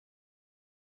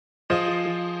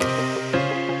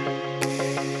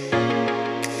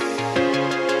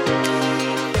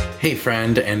Hey,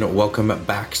 friend, and welcome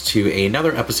back to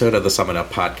another episode of the Summit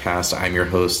Up podcast. I'm your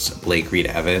host, Blake Reed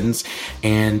Evans.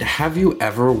 And have you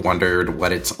ever wondered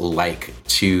what it's like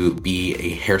to be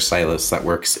a hairstylist that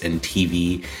works in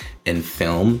TV and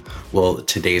film? Well,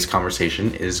 today's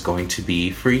conversation is going to be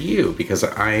for you because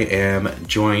I am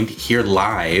joined here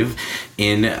live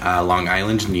in Long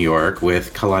Island, New York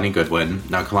with Kalani Goodwin.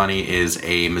 Now, Kalani is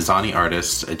a Mizani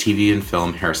artist, a TV and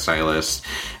film hairstylist,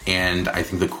 and I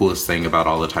think the coolest thing about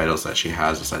all the titles that she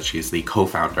has is that she's the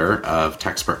co-founder of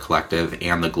Techspert Collective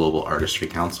and the Global Artistry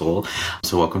Council.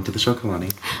 So welcome to the show,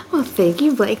 Kalani. Well, thank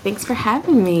you, Blake. Thanks for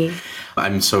having me.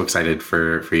 I'm so excited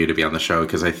for you to be on the show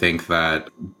because I think that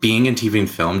being in TV and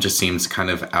film just seems kind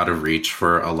of out of reach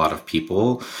for a lot of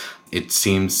people. It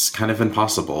seems kind of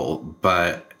impossible,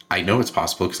 but I know it's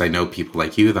possible because I know people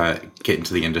like you that get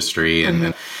into the industry.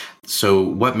 And so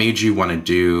what made you want to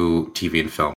do TV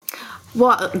and film?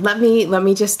 Well, let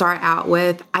me just start out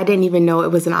with, I didn't even know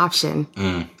it was an option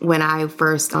when I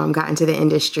first got into the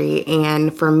industry.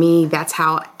 And for me, that's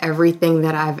how everything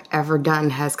that I've ever done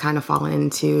has kind of fallen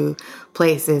into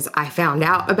places. I found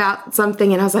out about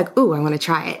something and I was like, ooh, I want to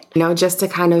try it, just to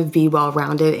kind of be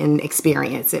well-rounded and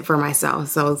experience it for myself.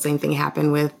 So same thing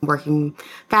happened with working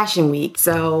Fashion Week.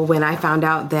 So when I found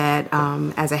out that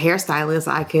as a hairstylist,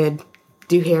 I could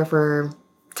do hair for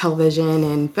television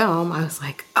and film, I was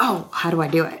like, oh, how do I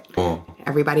do it? Cool.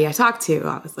 Everybody I talked to,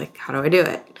 I was like, how do I do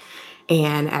it?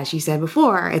 And as you said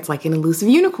before, it's like an elusive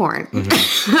unicorn.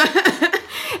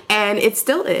 And it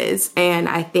still is. And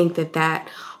I think that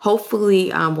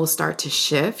hopefully will start to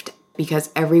shift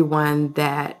because everyone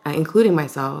that, including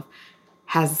myself,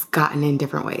 has gotten in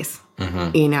different ways.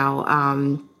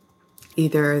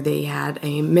 Either they had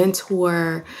a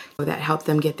mentor that helped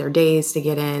them get their days to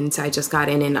get in. So I just got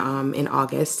in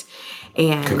August.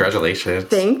 And congratulations.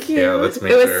 Thank you. Yeah, that's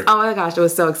major. Oh my gosh, it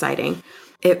was so exciting.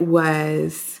 It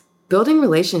was building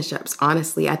relationships.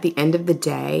 Honestly, at the end of the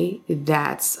day,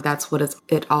 that's what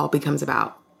it all becomes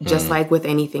about. Just like with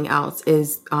anything else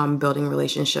is building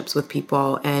relationships with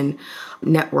people and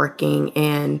networking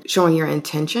and showing your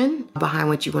intention behind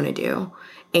what you want to do.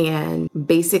 And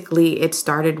basically it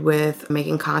started with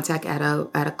making contact at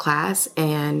a class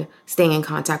and staying in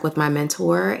contact with my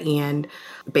mentor and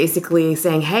basically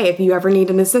saying, hey, if you ever need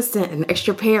an assistant, an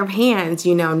extra pair of hands,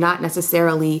 not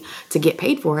necessarily to get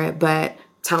paid for it, but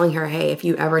telling her, hey, if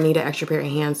you ever need an extra pair of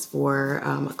hands for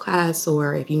a class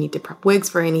or if you need to prep wigs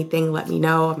for anything, let me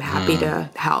know. I'm happy to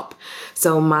help.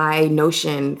 So my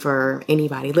notion for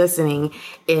anybody listening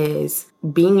is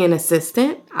being an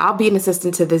assistant. I'll be an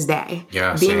assistant to this day.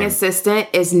 Yeah, being same. an assistant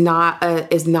is not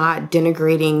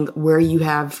denigrating where you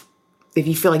have. If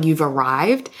you feel like you've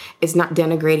arrived, it's not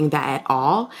denigrating that at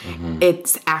all.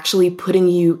 It's actually putting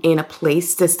you in a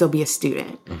place to still be a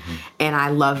student. And I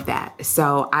love that.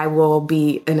 So I will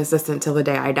be an assistant till the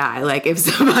day I die. Like if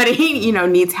somebody,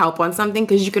 needs help on something,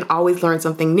 because you can always learn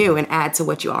something new and add to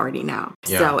what you already know.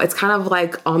 Yeah. So it's kind of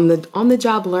like on the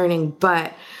job learning,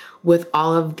 but with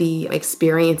all of the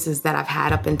experiences that I've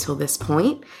had up until this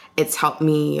point, it's helped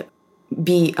me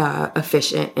be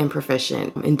efficient and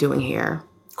proficient in doing hair.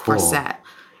 Cool. For set,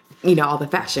 all the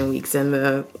fashion weeks and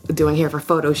the doing hair for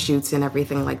photo shoots and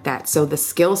everything like that. So the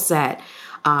skill set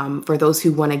for those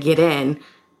who want to get in,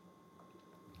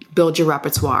 build your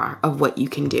repertoire of what you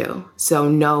can do. So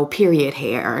know period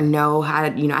hair, know how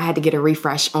to, I had to get a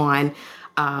refresh on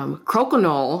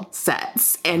crokinole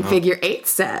sets and figure 8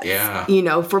 sets,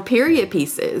 for period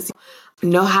pieces.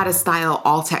 Know how to style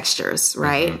all textures,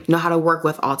 right? Know how to work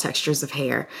with all textures of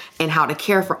hair and how to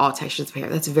care for all textures of hair.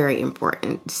 That's very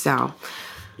important. So,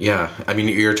 yeah, I mean,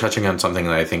 you're touching on something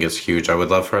that I think is huge. I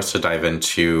would love for us to dive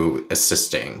into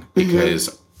assisting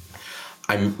because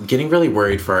I'm getting really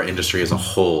worried for our industry as a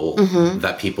whole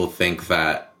that people think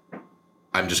that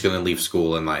I'm just going to leave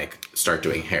school and start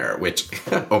doing hair, which,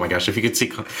 oh my gosh, if you could see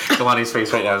Kalani's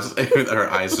face right now, her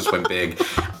eyes just went big.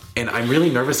 And I'm really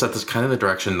nervous that this is kind of the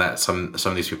direction that some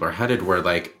of these people are headed where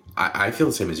I feel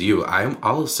the same as you.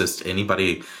 I'll assist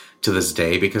anybody to this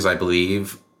day because I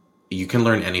believe you can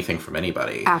learn anything from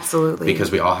anybody. Absolutely.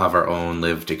 Because we all have our own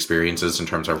lived experiences in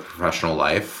terms of our professional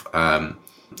life. When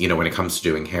it comes to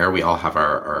doing hair, we all have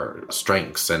our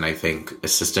strengths. And I think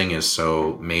assisting is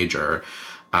so major.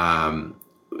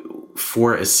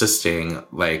 For assisting,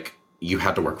 you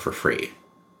had to work for free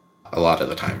a lot of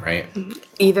the time, right?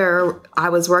 Either I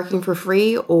was working for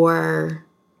free or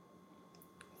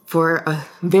for a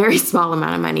very small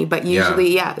amount of money, but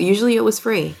usually it was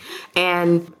free.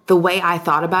 And the way I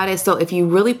thought about it, so if you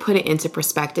really put it into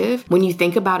perspective, when you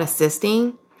think about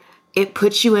assisting, it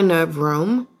puts you in a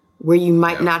room where you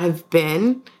might not have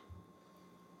been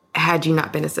had you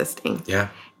not been assisting. Yeah.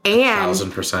 And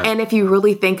 1,000%. And if you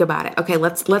really think about it, okay,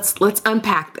 let's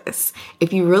unpack this.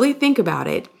 If you really think about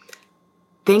it,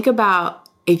 think about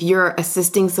if you're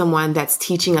assisting someone that's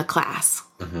teaching a class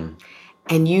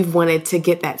and you've wanted to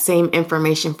get that same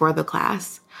information for the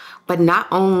class, but not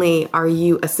only are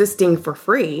you assisting for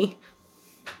free,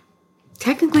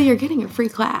 technically you're getting a free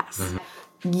class.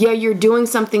 Yeah, you're doing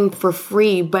something for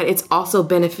free, but it's also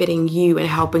benefiting you and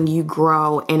helping you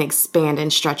grow and expand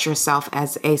and stretch yourself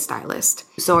as a stylist.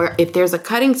 So if there's a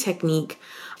cutting technique,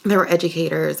 there were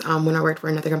educators when I worked for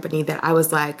another company that I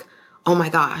was like, oh my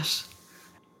gosh,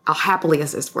 I'll happily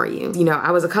assist for you. You know, I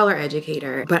was a color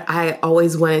educator, but I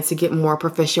always wanted to get more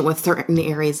proficient with certain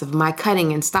areas of my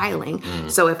cutting and styling.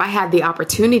 So if I had the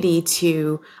opportunity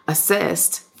to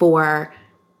assist for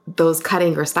those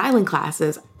cutting or styling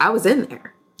classes, I was in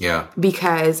there. Yeah.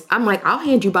 Because I'm like, I'll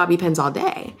hand you bobby pins all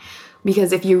day.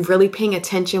 Because if you're really paying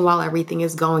attention while everything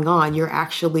is going on, you're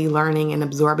actually learning and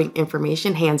absorbing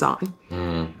information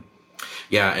hands-on.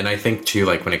 Yeah, and I think too,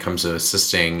 like when it comes to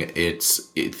assisting, it's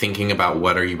thinking about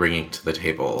what are you bringing to the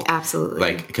table. Absolutely.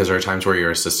 Like, because there are times where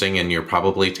you're assisting and you're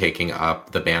probably taking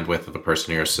up the bandwidth of the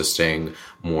person you're assisting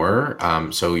more.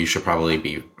 So you should probably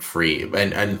be free.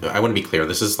 And I want to be clear,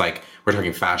 this is like, we're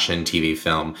talking fashion, TV,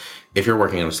 film. If you're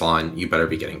working in a salon, you better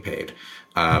be getting paid.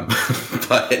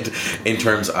 But in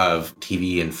terms of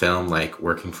TV and film, like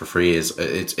working for free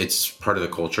it's part of the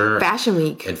culture. Fashion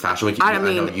Week. And Fashion Week, I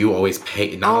know you always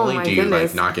pay. Not only do you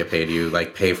goodness. like not get paid, you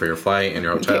like pay for your flight and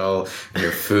your hotel and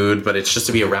your food, but it's just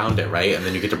to be around it, right? And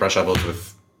then you get to brush elbows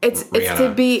with It's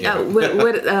to be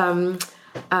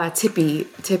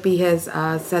Tippy has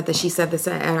said that she said this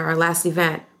at our last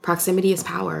event. Proximity is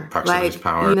power. Proximity is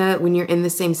power. You know, when you're in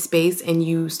the same space and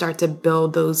you start to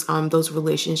build those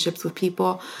relationships with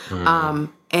people, and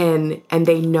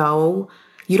they know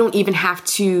you don't even have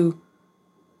to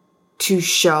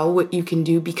show what you can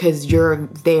do because you're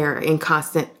there in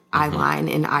constant eye line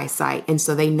and eyesight, and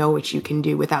so they know what you can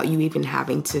do without you even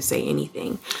having to say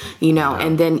anything, you know.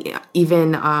 And then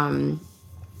even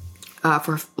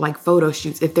for like photo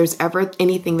shoots, if there's ever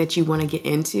anything that you want to get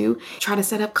into, try to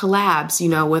set up collabs, you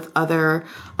know, with other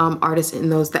artists in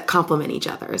those that complement each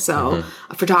other. So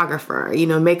a photographer, you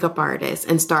know, makeup artist,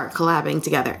 and start collabing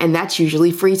together. And that's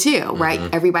usually free too, right?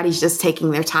 Everybody's just taking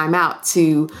their time out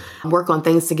to work on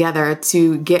things together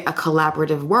to get a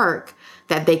collaborative work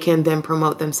that they can then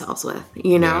promote themselves with,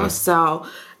 you know? So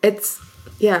it's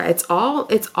all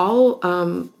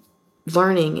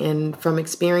learning and from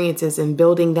experiences and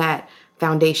building that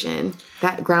foundation,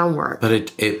 that groundwork.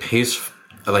 But it pays.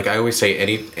 Like I always say,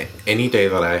 any day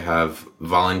that I have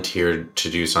volunteered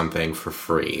to do something for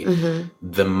free,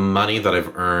 the money that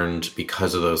I've earned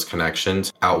because of those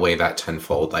connections outweigh that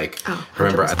tenfold. Like, I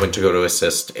remember I went to go to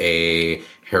assist a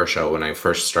hair show when I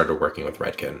first started working with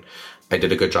Redken. I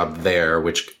did a good job there,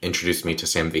 which introduced me to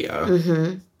Sam Villa.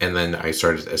 And then I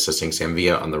started assisting Sam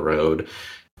Villa on the road.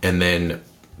 And then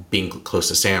being close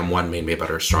to Sam, one, made me a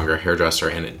better, stronger hairdresser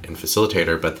and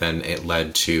facilitator, but then it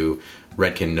led to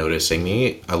Redken noticing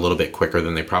me a little bit quicker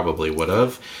than they probably would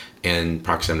have, and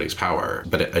proximity's power.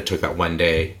 But it took that one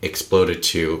day, exploded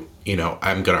to, you know,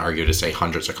 I'm going to argue to say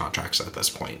hundreds of contracts at this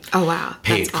point. Oh, wow.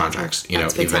 Paid contracts, you know,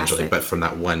 eventually, but from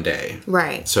that one day.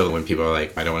 Right. So when people are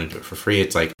like, I don't want to do it for free,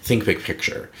 it's like, think big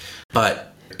picture.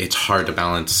 But it's hard to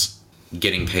balance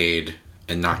getting paid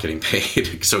and not getting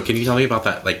paid. So can you tell me about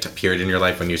that like period in your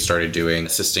life when you started doing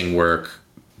assisting work?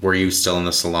 Were you still in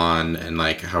the salon, and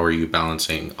like how are you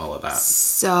balancing all of that?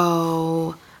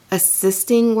 So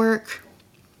assisting work,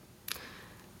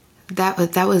 that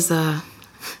was an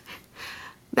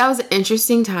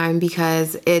interesting time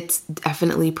because it's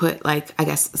definitely put like, I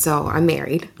guess, so I'm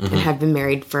married and have been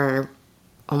married for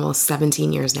almost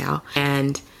 17 years now,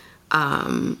 and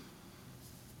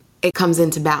it comes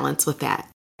into balance with that.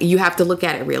 You have to look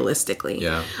at it realistically.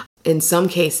 Yeah. In some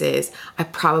cases, I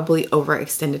probably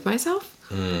overextended myself,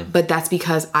 but that's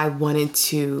because I wanted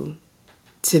to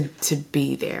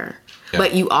be there. Yeah.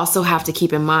 But you also have to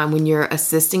keep in mind when you're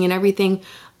assisting and everything,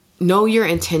 know your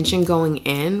intention going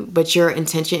in, but your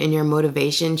intention and your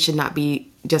motivation should not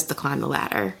be just to climb the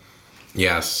ladder.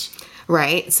 Yes.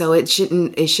 Right? So it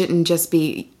shouldn't just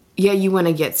be, yeah, you want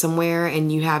to get somewhere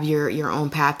and you have your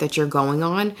own path that you're going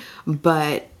on,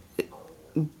 but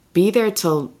be there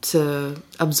to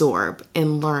absorb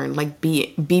and learn, like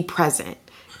be present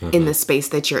in the space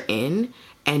that you're in,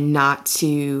 and not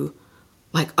to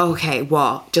like, okay,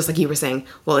 well, just like you were saying,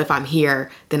 well, if I'm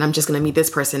here, then I'm just going to meet this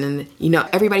person. And, you know,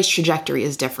 everybody's trajectory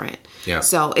is different. Yeah.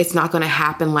 So it's not going to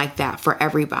happen like that for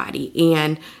everybody.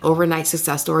 And overnight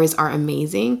success stories are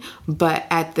amazing, but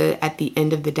at the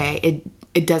end of the day,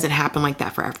 it doesn't happen like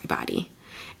that for everybody.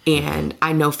 And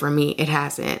I know for me, it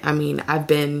hasn't. I mean, I've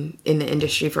been in the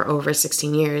industry for over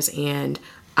 16 years and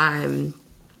I'm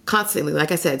constantly,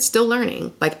 like I said, still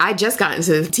learning. Like I just got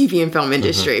into the TV and film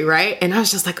industry, right? And I was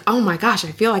just like, oh my gosh,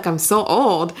 I feel like I'm so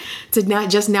old to not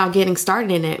just now getting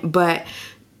started in it. But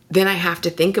then I have to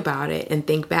think about it and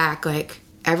think back, like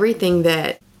everything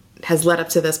that has led up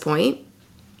to this point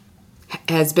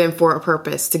has been for a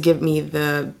purpose to give me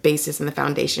the basis and the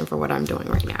foundation for what I'm doing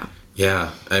right now.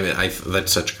 Yeah. I mean,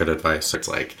 that's such good advice. It's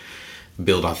like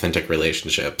build authentic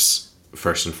relationships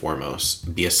first and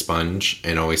foremost. Be a sponge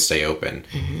and always stay open.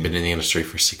 Been in the industry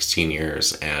for 16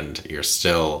 years and you're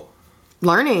still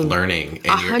learning. And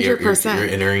 100%. You're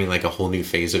entering like a whole new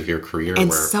phase of your career.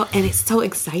 And it's so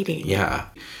exciting. Yeah.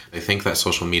 I think that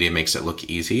social media makes it look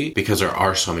easy because there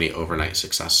are so many overnight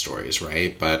success stories,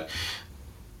 right? But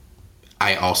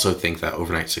I also think that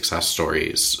overnight success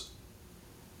stories,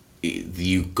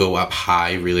 you go up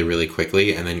high really, really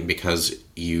quickly. And then because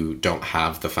you don't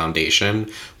have the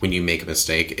foundation, when you make a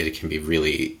mistake, it can be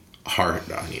really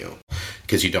hard on you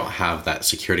because you don't have that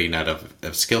security net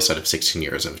of skill set of 16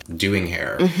 years of doing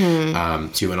hair,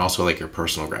 and also like your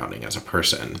personal grounding as a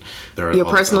person. There are your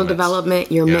personal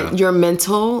development, your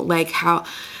mental, like how.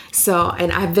 So,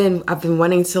 and I've been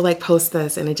wanting to like post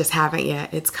this and I just haven't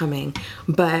yet. It's coming,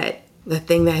 but the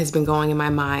thing that has been going in my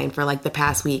mind for like the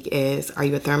past week is: are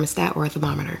you a thermostat or a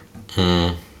thermometer?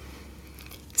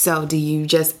 So do you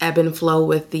just ebb and flow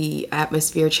with the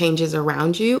atmosphere changes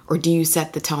around you, or do you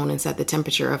set the tone and set the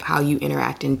temperature of how you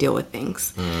interact and deal with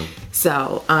things?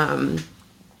 So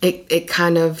it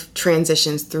kind of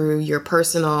transitions through your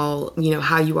personal,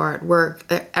 how you are at work,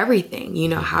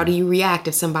 everything. How do you react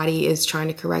if somebody is trying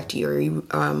to correct you,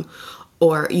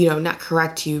 or not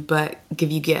correct you, but give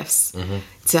you gifts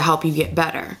to help you get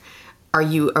better? Are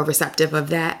you a receptive of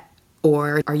that?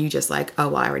 Or are you just like, oh,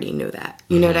 well, I already know that?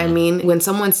 You know what I mean? When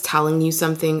someone's telling you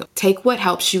something, take what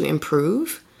helps you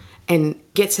improve and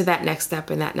get to that next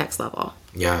step and that next level.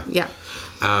 Yeah. Yeah.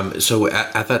 So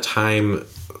at that time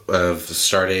of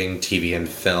starting TV and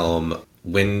film,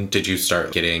 when did you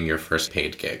start getting your first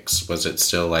paid gigs? Was it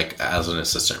still like as an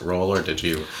assistant role, or did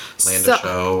you land a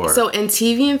show? So in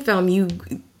TV and film,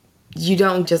 you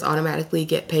don't just automatically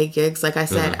get paid gigs. Like I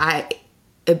said,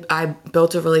 I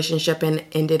built a relationship and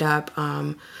ended up,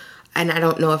 and I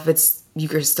don't know if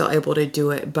you're still able to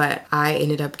do it, but I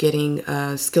ended up getting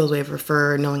a skills waiver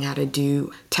for knowing how to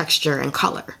do texture and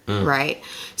color, right?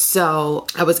 So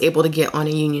I was able to get on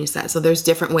a union set. So there's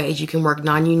different ways. You can work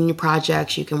non-union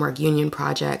projects, you can work union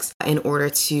projects in order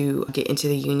to get into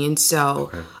the union.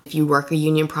 So if you work a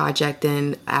union project,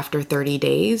 then after 30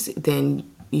 days, then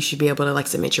you should be able to like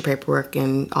submit your paperwork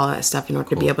and all that stuff in order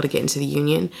to be able to get into the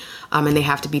union. And they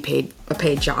have to be paid a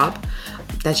paid job.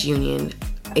 That's union.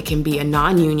 It can be a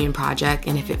non-union project.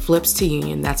 And if it flips to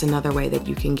union, that's another way that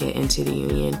you can get into the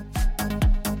union.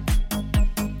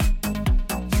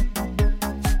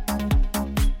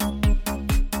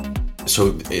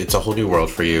 So it's a whole new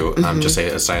world for you. Just say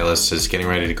a stylist is getting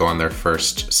ready to go on their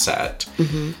first set.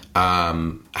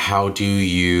 How do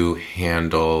you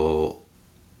handle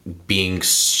being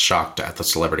shocked at the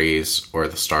celebrities or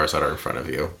the stars that are in front of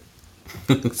you?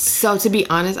 So to be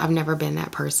honest, I've never been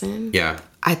that person. Yeah.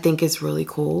 I think it's really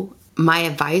cool. My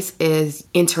advice is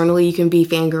internally you can be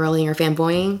fangirling or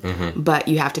fanboying, but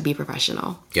you have to be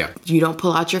professional. Yeah. You don't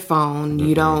pull out your phone.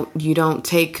 You don't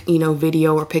take,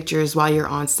 video or pictures while you're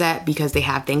on set because they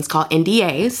have things called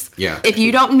NDAs. Yeah. If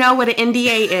you don't know what an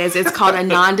NDA is, it's called a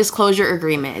non-disclosure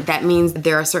agreement. That means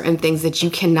there are certain things that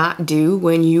you cannot do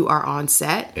when you are on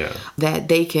set that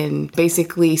they can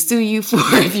basically sue you for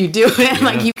if you do it. Yeah.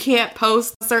 Like you can't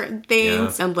post certain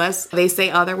things unless they say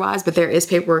otherwise, but there is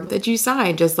paperwork that you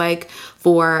sign, just like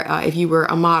for if you were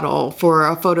a model for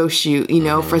a photo shoot,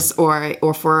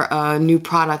 for a new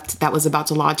product that was about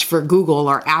to launch for Google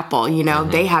or Apple,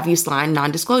 they have you sign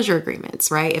non-disclosure agreements,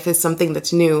 right? If it's something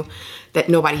that's new that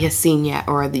nobody has seen yet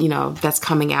or, that's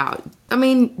coming out. I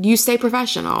mean, you stay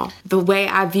professional. The way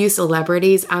I view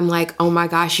celebrities, I'm like, oh my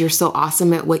gosh, you're so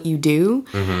awesome at what you do.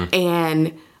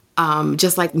 And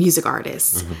just like music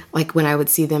artists, like when I would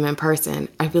see them in person,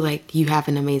 I'd be like, you have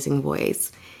an amazing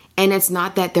voice. And it's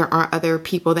not that there aren't other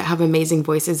people that have amazing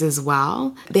voices as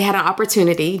well. They had an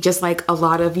opportunity, just like a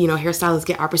lot of, hairstylists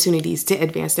get opportunities to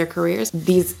advance their careers.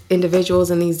 These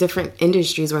individuals in these different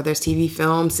industries, whether it's TV,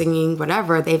 film, singing,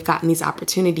 whatever, they've gotten these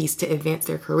opportunities to advance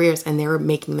their careers and they're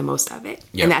making the most of it.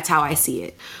 Yep. And that's how I see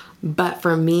it. But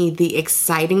for me, the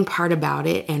exciting part about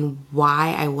it and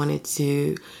why I wanted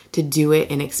to do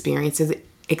it and experience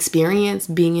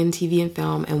being in TV and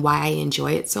film and why I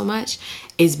enjoy it so much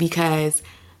is because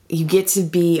you get to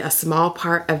be a small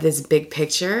part of this big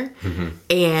picture,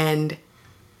 and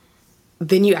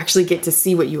then you actually get to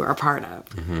see what you are a part of,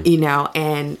 you know?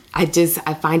 And I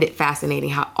find it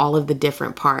fascinating how all of the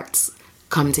different parts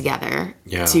come together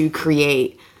to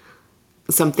create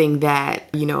something that,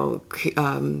 you know,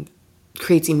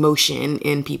 creates emotion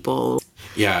in people.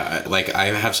 Yeah, like I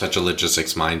have such a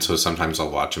logistics mind, so sometimes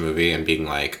I'll watch a movie and being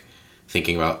like,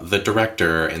 thinking about the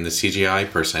director and the CGI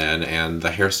person and the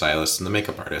hairstylist and the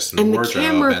makeup artist and the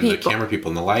wardrobe and the camera people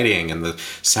and the lighting and the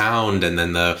sound and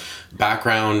then the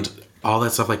background. All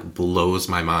that stuff like blows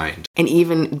my mind. And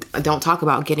even don't talk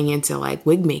about getting into like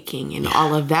wig making and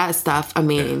all of that stuff. I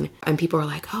mean, and people are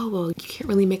like, oh, well, you can't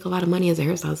really make a lot of money as a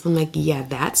hairstylist. I'm like, yeah,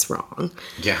 that's wrong.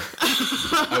 Yeah.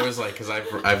 I was like, because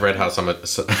I've read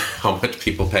how much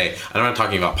people pay. I'm not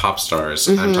talking about pop stars.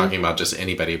 I'm talking about just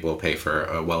anybody will pay for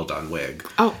a well done wig.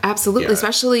 Oh, absolutely. Yeah.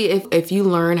 Especially if you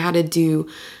learn how to do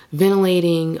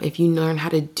ventilating, if you learn how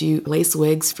to do lace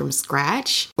wigs from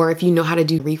scratch, or if you know how to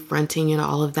do refronting and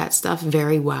all of that stuff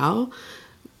very well,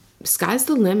 sky's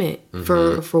the limit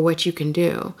for what you can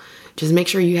do. Just make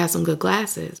sure you have some good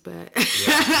glasses, but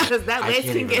because that lace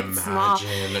can get small.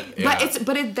 Yeah.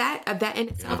 But that in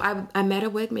itself, I met a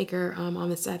wig maker on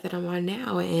the set that I'm on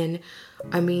now, and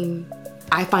I mean,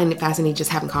 I find it fascinating just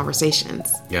having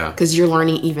conversations. Yeah, because you're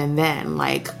learning even then,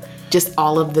 like, just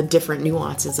all of the different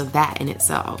nuances of that in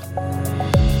itself.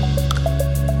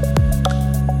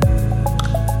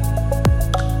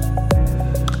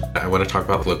 I want to talk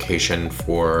about the location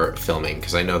for filming,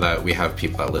 because I know that we have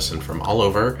people that listen from all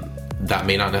over that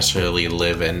may not necessarily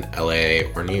live in LA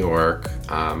or New York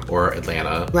or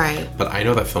Atlanta. Right. But I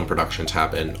know that film productions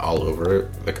happen all over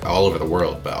the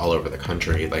world, but all over the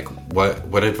country. Like,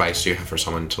 what advice do you have for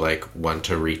someone to like want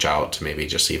to reach out to maybe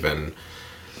just even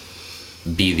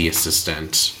be the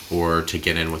assistant or to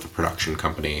get in with a production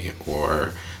company,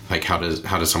 or like how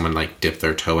does someone like dip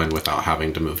their toe in without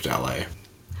having to move to LA?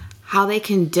 How they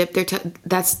can dip their toe,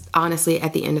 that's honestly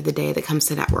at the end of the day that comes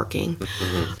to networking.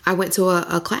 I went to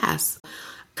a class.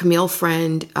 Camille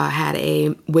Friend had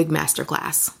a wig master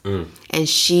class, and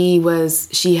she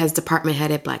has department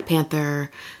head at Black Panther.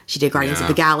 She did Guardians of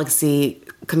the Galaxy.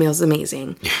 Camille's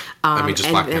amazing. I mean, just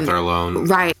Black Panther alone.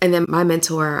 Right. And then my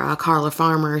mentor, Carla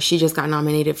Farmer, she just got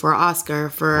nominated for an Oscar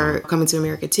for Coming to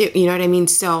America too. You know what I mean?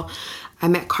 So I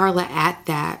met Carla at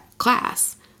that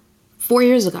class 4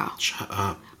 years ago. Shut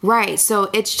up. Right. So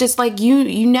it's just like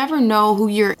you never know who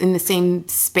you're in the same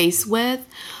space with.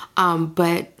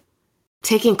 But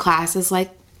taking classes, right?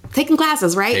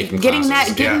 Getting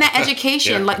that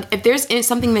education. Like if there's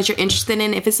something that you're interested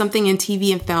in, if it's something in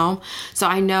TV and film. So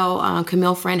I know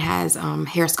Camille Friend has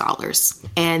Hair Scholars,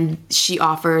 and she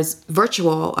offers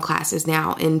virtual classes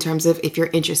now in terms of if you're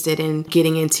interested in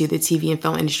getting into the TV and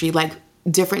film industry, like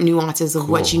different nuances of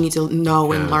what you need to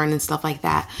know and learn and stuff like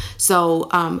that. So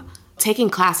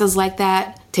taking classes like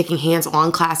that, taking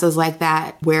hands-on classes like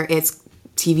that, where it's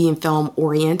TV and film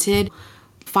oriented,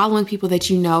 following people that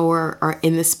you know are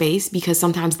in the space, because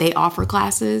sometimes they offer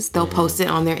classes, they'll post it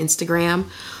on their Instagram,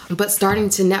 but starting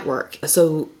to network.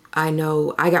 So I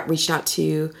know I got reached out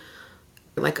to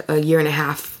like a year and a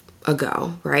half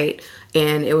ago, right?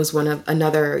 And it was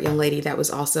another young lady that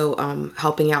was also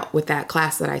helping out with that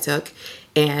class that I took.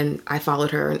 And I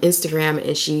followed her on Instagram,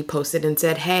 and she posted and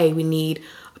said, hey, we need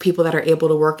people that are able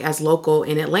to work as local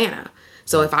in Atlanta.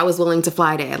 So if I was willing to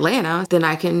fly to Atlanta, then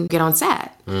I can get on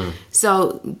set.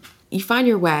 So you find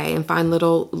your way and find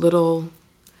little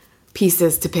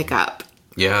pieces to pick up.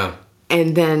 Yeah.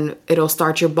 And then it'll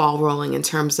start your ball rolling in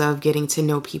terms of getting to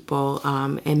know people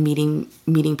and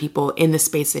meeting people in the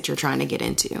space that you're trying to get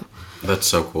into. That's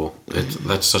so cool.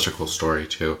 That's such a cool story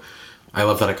too. I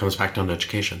love that it comes back down to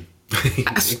education. You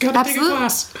gotta take a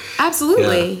class.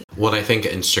 Absolutely. Yeah. Well, I think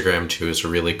Instagram too is a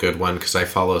really good one, because I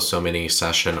follow so many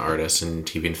session artists and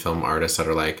TV and film artists that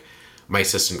are like, my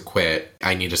assistant quit,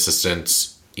 I need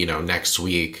assistance, next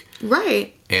week.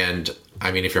 Right. And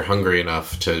I mean, if you're hungry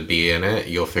enough to be in it,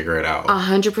 you'll figure it out.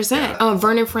 100%.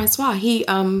 Vernon Francois, he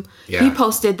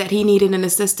posted that he needed an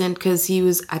assistant because he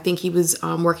was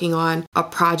working on a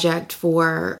project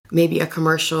for maybe a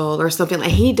commercial or something.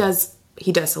 Like he does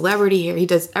celebrity hair, he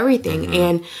does everything.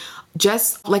 And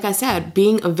just like I said,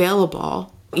 being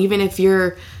available, even if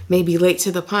you're maybe late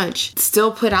to the punch,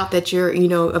 still put out that you're,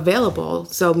 available.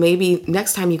 So maybe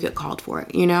next time you get called for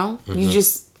it, you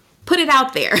just put it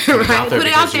out there, right? Put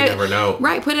it out there. You never know.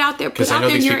 Right, put it out there. Because I know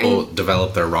these people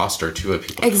develop their roster too of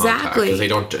people to contact, because they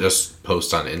don't just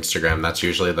post on Instagram. That's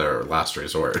usually their last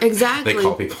resort. Exactly. They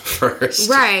call people first.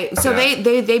 Right. So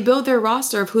they build their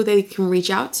roster of who they can reach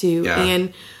out to. Yeah.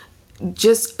 And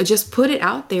just put it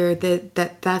out there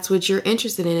that's what you're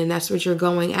interested in and that's what you're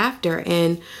going after,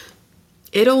 and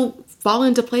it'll fall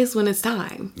into place when it's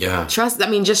time. Yeah.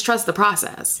 Just trust the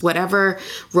process. Whatever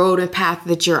road and path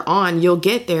that you're on, you'll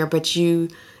get there, but you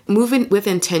move in with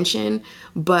intention,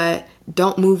 but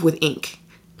don't move with ink.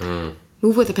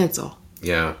 Move with a pencil.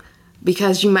 Yeah.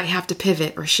 Because you might have to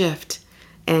pivot or shift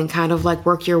and kind of like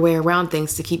work your way around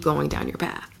things to keep going down your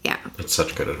path. Yeah. That's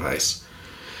such good advice.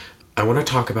 I want to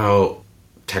talk about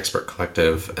Techspert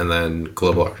Collective and then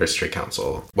Global Artistry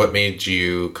Council. What made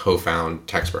you co-found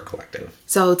Techspert Collective?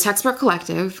 So Techspert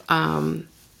Collective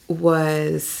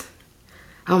was,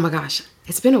 oh my gosh,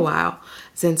 it's been a while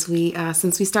since we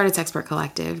started Techspert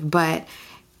Collective, but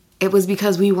it was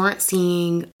because we weren't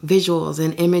seeing visuals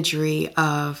and imagery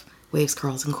of waves,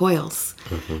 curls, and coils,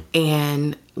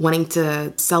 and wanting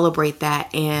to celebrate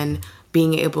that and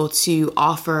being able to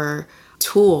offer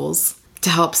tools to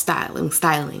help styling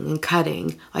and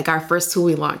cutting. Like our first tool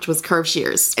we launched was curve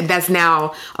shears. And that's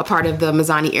now a part of the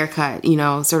Mazzani Aircut,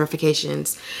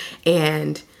 certifications,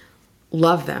 and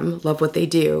love them, love what they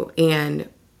do. And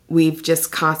we've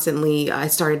just constantly, I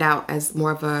started out as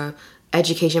more of a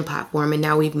education platform, and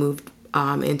now we've moved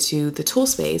into the tool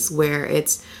space where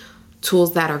it's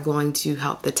tools that are going to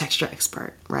help the texture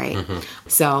expert, right?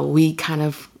 So we kind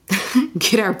of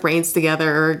get our brains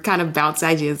together or kind of bounce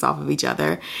ideas off of each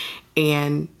other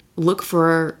and look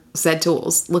for said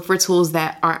tools. Look for tools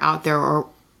that aren't out there or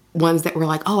ones that we're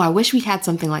like, oh, I wish we had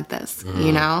something like this,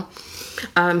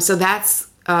 So that's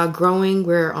growing.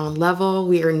 We're on Level.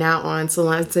 We are now on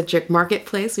SalonCentric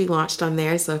Marketplace. We launched on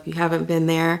there. So if you haven't been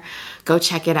there, go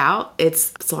check it out.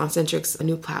 It's SalonCentric's a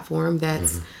new platform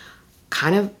that's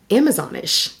kind of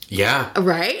Amazon-ish. Yeah.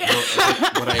 Right?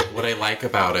 Well, what I like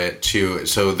about it too,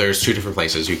 so there's two different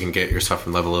places. You can get your stuff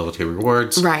from Level 2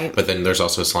 Rewards. Right. But then there's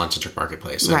also SalonCentric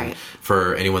Marketplace. And right.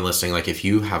 For anyone listening, like if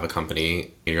you have a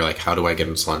company and you're like, how do I get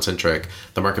into SalonCentric?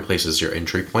 The Marketplace is your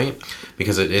entry point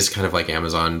because it is kind of like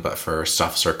Amazon, but for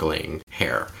stuff circling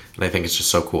hair. And I think it's just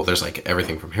so cool. There's like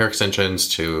everything from hair extensions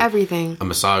to everything, a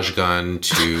massage gun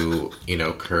to,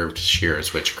 curved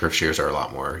shears, which curved shears are a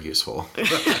lot more useful.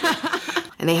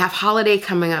 And they have holiday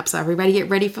coming up. So everybody get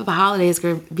ready for the holidays.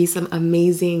 There's going to be some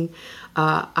amazing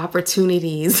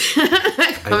opportunities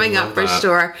coming up for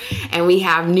sure. And we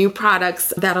have new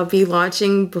products that'll be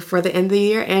launching before the end of the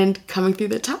year and coming through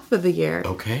the top of the year.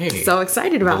 Okay. So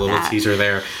excited about that. A little teaser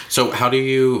there. So how do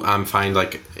you find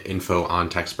like info on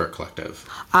Techspert Collective?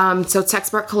 So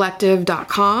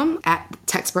techspertcollective.com, at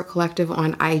Techspert Collective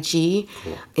on IG.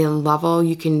 Cool. In Level,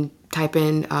 you can type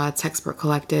in Techspert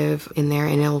Collective in there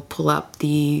and it'll pull up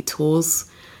the tools.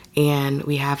 And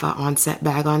we have an on-set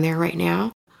bag on there right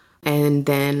now. And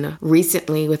then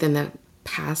recently, within the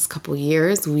past couple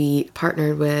years, we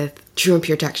partnered with True and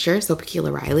Pure Texture, so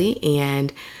Pakila Riley.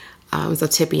 And so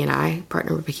Tippy and I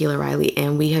partnered with Pakila Riley,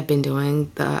 and we have been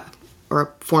doing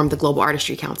formed the Global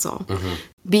Artistry Council.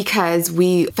 Because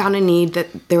we found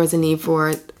there was a need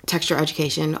for texture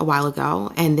education a while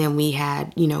ago. And then we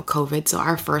had, COVID. So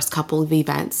our first couple of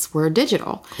events were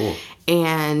digital. Cool.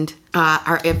 And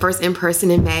our first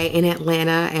in-person in May in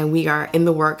Atlanta. And we are in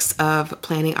the works of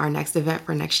planning our next event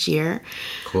for next year.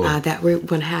 Cool. That we're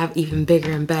going to have even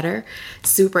bigger and better.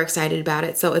 Super excited about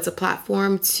it. So it's a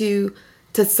platform to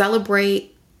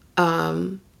celebrate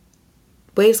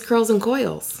waves, curls, and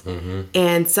coils,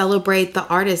 and celebrate the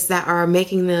artists that are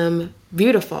making them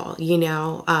beautiful,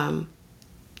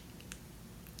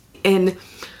 and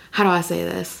how do I say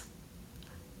this?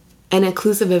 An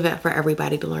inclusive event for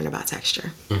everybody to learn about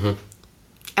texture.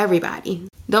 Everybody.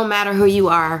 Don't matter who you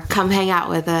are, come hang out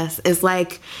with us. It's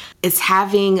like, it's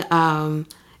having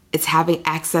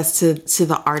access to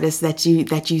the artists that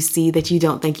you see that you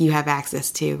don't think you have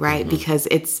access to, right? Because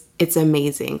it's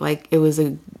amazing. Like it's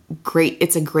a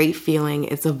great feeling.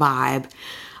 It's a vibe.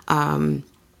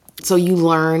 So you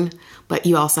learn, but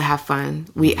you also have fun.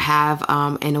 We have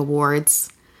an awards.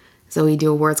 So we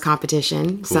do awards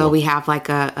competition. Cool. So we have like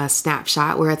a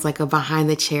snapshot where it's like a behind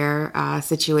the chair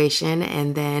situation.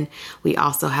 And then we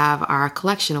also have our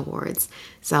collection awards.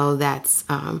 So that's,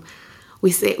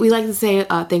 we like to say,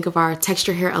 think of our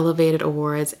Texture Hair Elevated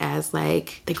Awards as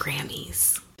like the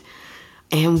Grammys.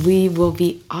 And we will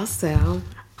be also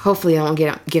hopefully I won't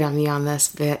get on me on this,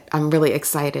 but I'm really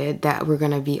excited that we're going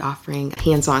to be offering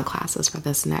hands-on classes for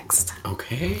this next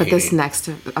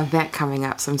event coming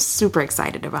up. So I'm super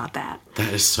excited about that.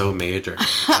 That is so major.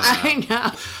 I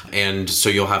know. And so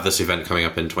you'll have this event coming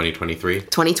up in 2023?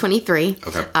 2023.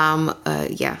 Okay.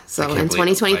 Yeah. So in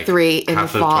 2023, in the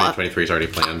fall. Half of 2023 is already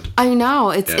planned. I know.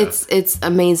 It's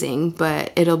amazing,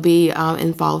 but it'll be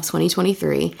in fall of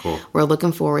 2023. Cool. We're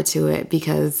looking forward to it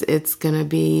because it's going to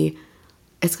be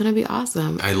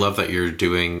awesome. I love that you're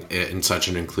doing it in such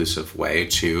an inclusive way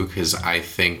too, because I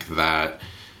think that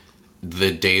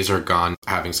the days are gone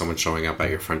having someone showing up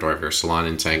at your front door of your salon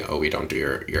and saying, oh, we don't do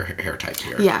your hair type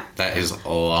here. Yeah. That is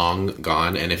long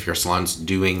gone. And if your salon's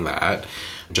doing that,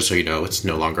 just so you know, it's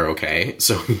no longer okay.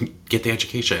 So get the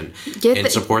education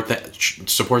support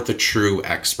the true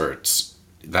experts.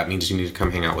 That means you need to come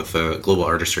hang out with the Global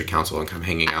Artistry Council and come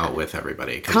hanging out with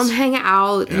everybody. Come hang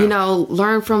out,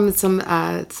 learn from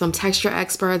some texture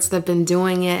experts that have been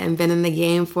doing it and been in the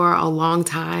game for a long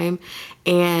time.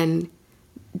 And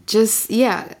just,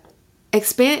 expand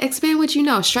what you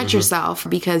know. Stretch yourself.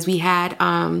 Because we had,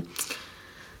 oh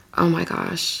my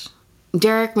gosh,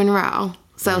 Derek Monroe.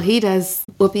 So he does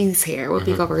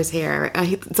Whoopi Goldberg's hair.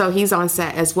 So he's on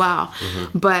set as well.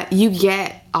 But you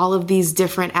get all of these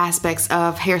different aspects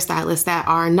of hairstylists that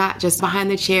are not just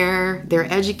behind the chair.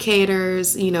 They're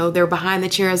educators. They're behind the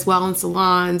chair as well in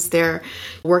salons. They're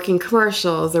working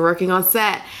commercials. They're working on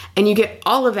set. And you get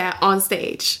all of that on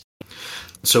stage.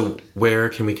 So where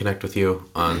can we connect with you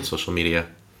on social media?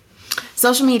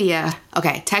 Social media.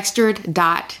 Okay.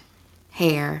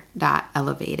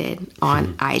 Textured.hair.elevated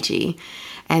on IG.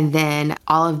 And then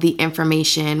all of the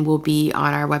information will be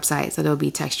on our website. So it'll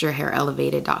be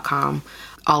texturedhairelevated.com.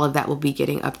 All of that will be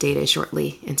getting updated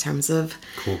shortly in terms of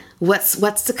what's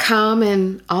to come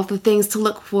and all the things to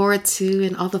look forward to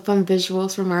and all the fun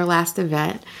visuals from our last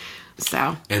event.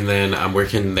 So. And then where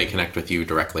can they connect with you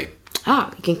directly?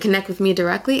 You can connect with me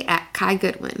directly at Kai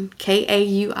Goodwin.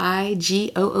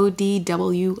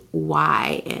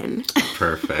 KAUIGOODWYN.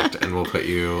 Perfect. And we'll put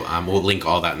you, we'll link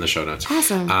all that in the show notes.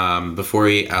 Awesome. Before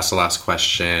we ask the last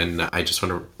question, I just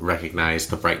want to recognize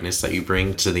the brightness that you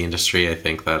bring to the industry. I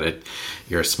think that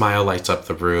your smile lights up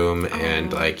the room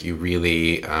and you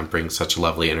really bring such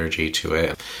lovely energy to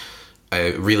it.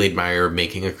 I really admire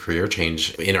making a career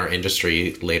change in our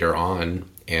industry later on.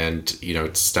 And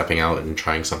stepping out and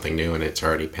trying something new, and it's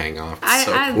already paying off.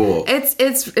 It's cool.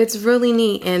 It's really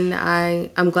neat, and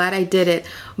I'm glad I did it.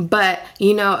 But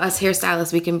us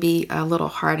hairstylists, we can be a little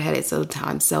hard-headed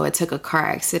sometimes. So it took a car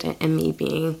accident and me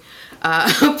being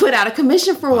put out of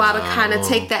commission for a while to kind of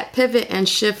take that pivot and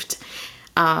shift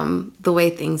the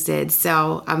way things did.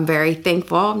 So I'm very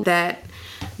thankful that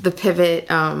the pivot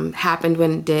happened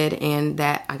when it did, and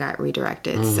that I got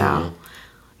redirected. So.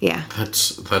 Yeah.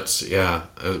 That's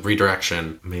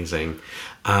redirection. Amazing.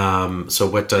 So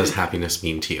what does happiness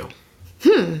mean to you?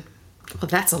 Well,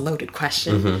 that's a loaded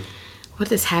question. What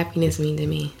does happiness mean to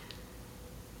me?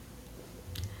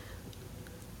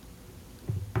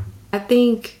 I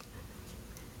think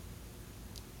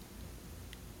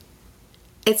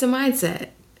it's a mindset.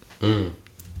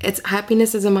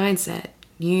 Happiness is a mindset.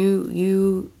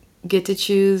 You get to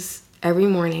choose every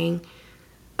morning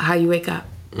how you wake up.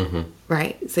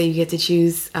 Right. So you get to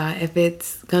choose if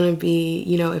it's going to be,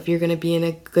 if you're going to be in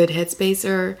a good headspace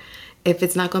or if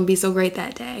it's not going to be so great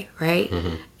that day. Right.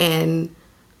 And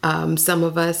some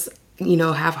of us,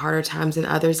 have harder times than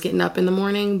others getting up in the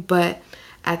morning. But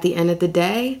at the end of the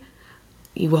day,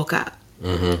 you woke up.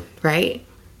 Right.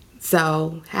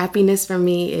 So happiness for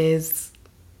me is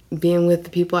being with the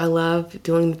people I love,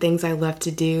 doing the things I love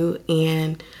to do,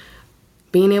 and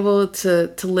being able to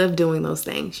live doing those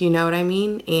things, you know what I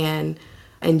mean? And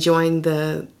enjoying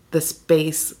the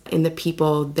space and the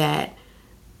people that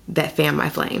fan my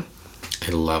flame. I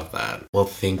love that. Well,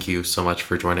 thank you so much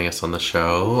for joining us on the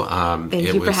show.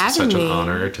 Thank you for having me. It was such an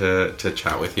honor to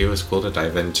chat with you. It was cool to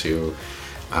dive into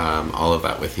all of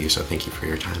that with you. So thank you for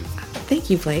your time. Thank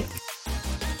you, Blake.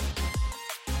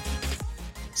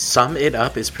 Sum It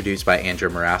Up is produced by Andrew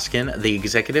Maraskin. The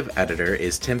executive editor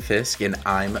is Tim Fisk, and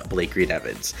I'm Blake Reed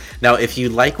Evans. Now, if you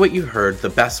like what you heard, the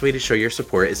best way to show your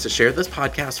support is to share this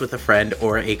podcast with a friend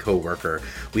or a coworker.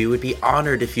 We would be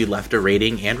honored if you left a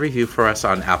rating and review for us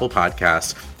on Apple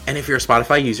Podcasts. And if you're a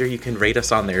Spotify user, you can rate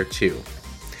us on there too.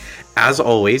 As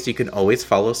always, you can always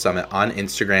follow Summit on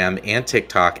Instagram and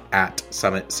TikTok at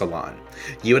Summit Salon.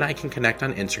 You and I can connect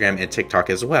on Instagram and TikTok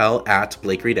as well at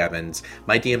Blake Reed Evans.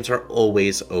 My DMs are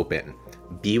always open.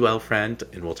 Be well, friend,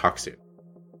 and we'll talk soon.